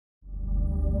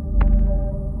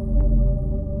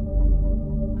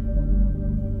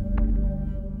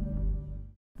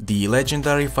The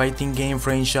legendary fighting game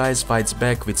franchise fights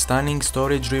back with stunning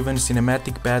story-driven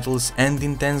cinematic battles and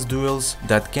intense duels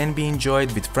that can be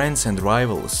enjoyed with friends and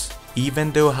rivals.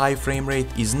 Even though high frame rate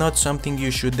is not something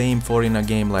you should aim for in a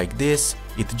game like this,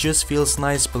 it just feels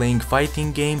nice playing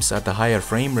fighting games at a higher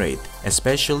frame rate,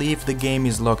 especially if the game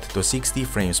is locked to 60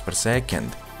 frames per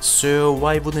second. So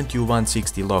why wouldn't you want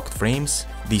 60 locked frames?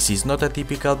 This is not a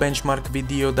typical benchmark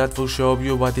video that will show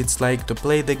you what it's like to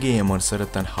play the game on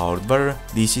certain hardware.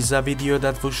 This is a video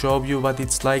that will show you what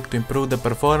it's like to improve the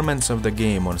performance of the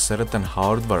game on certain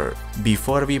hardware.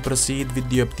 Before we proceed with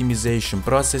the optimization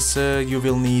process, you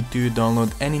will need to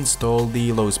download and install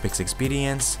the Low Specs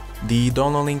Experience. The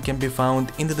download link can be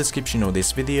found in the description of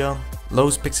this video. Low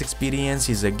Specs Experience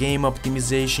is a game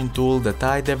optimization tool that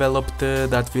I developed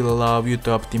that will allow you to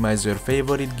optimize your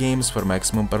favorite games for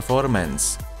maximum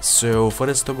performance. So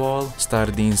first of all,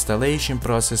 start the installation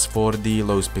process for the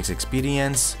Low Specs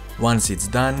Experience. Once it's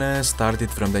done, start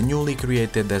it from the newly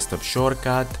created desktop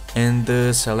shortcut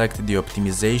and select the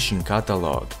optimization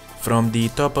catalog. From the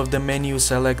top of the menu,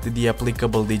 select the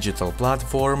applicable digital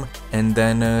platform and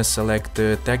then select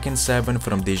Tekken 7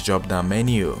 from this drop-down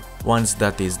menu. Once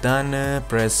that is done,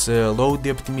 press load the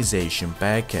optimization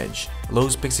package. Low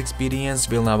Specs Experience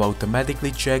will now automatically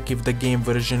check if the game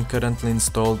version currently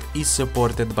installed is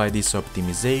supported by this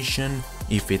optimization.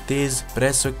 If it is,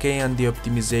 press OK and the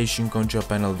optimization control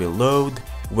panel will load.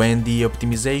 When the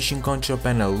optimization control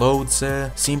panel loads,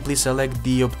 simply select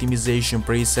the optimization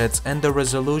presets and the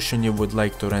resolution you would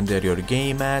like to render your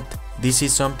game at. This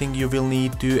is something you will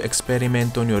need to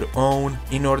experiment on your own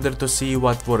in order to see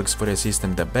what works for your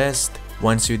system the best.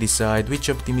 Once you decide which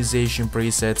optimization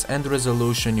presets and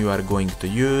resolution you are going to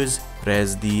use,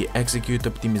 press the execute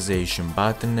optimization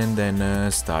button and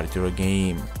then start your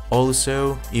game.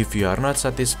 Also, if you are not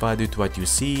satisfied with what you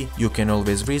see, you can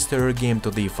always restore your game to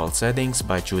default settings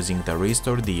by choosing the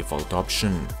restore default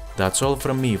option. That's all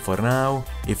from me for now.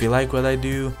 If you like what I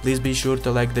do, please be sure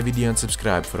to like the video and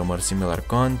subscribe for more similar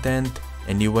content.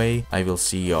 Anyway, I will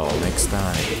see you all next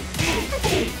time.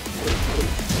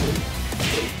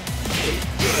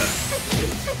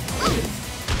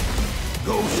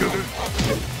 Go, sugar.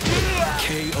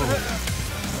 KO.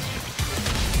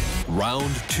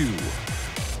 Round 2.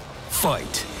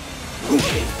 Fight.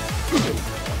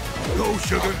 Go,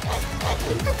 sugar.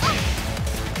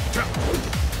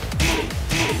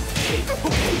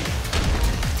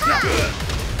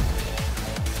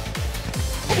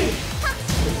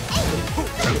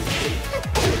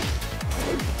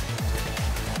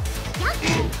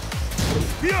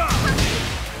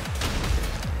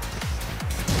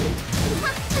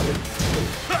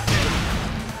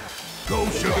 Go,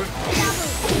 sugar.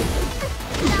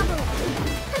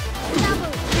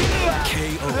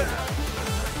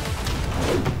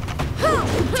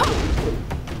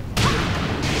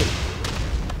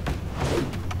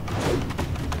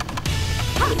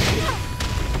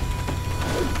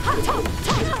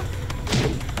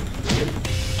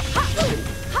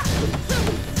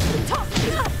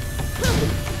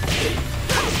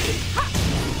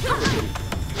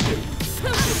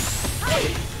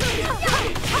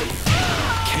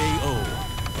 KO.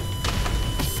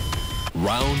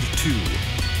 Round 2.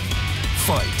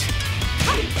 Fight.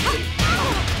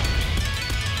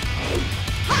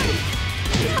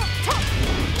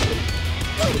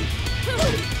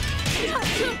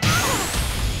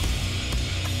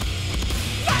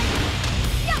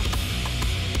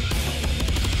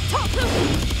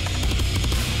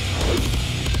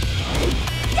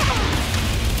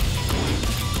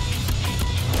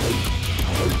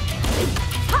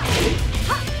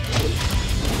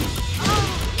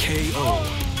 KO.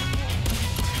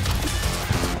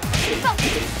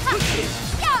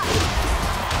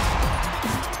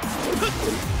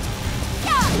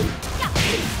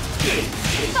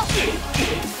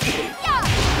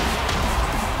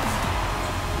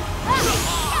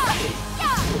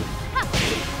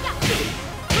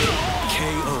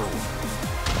 KO.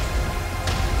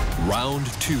 Round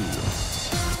 2.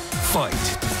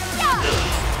 Fight.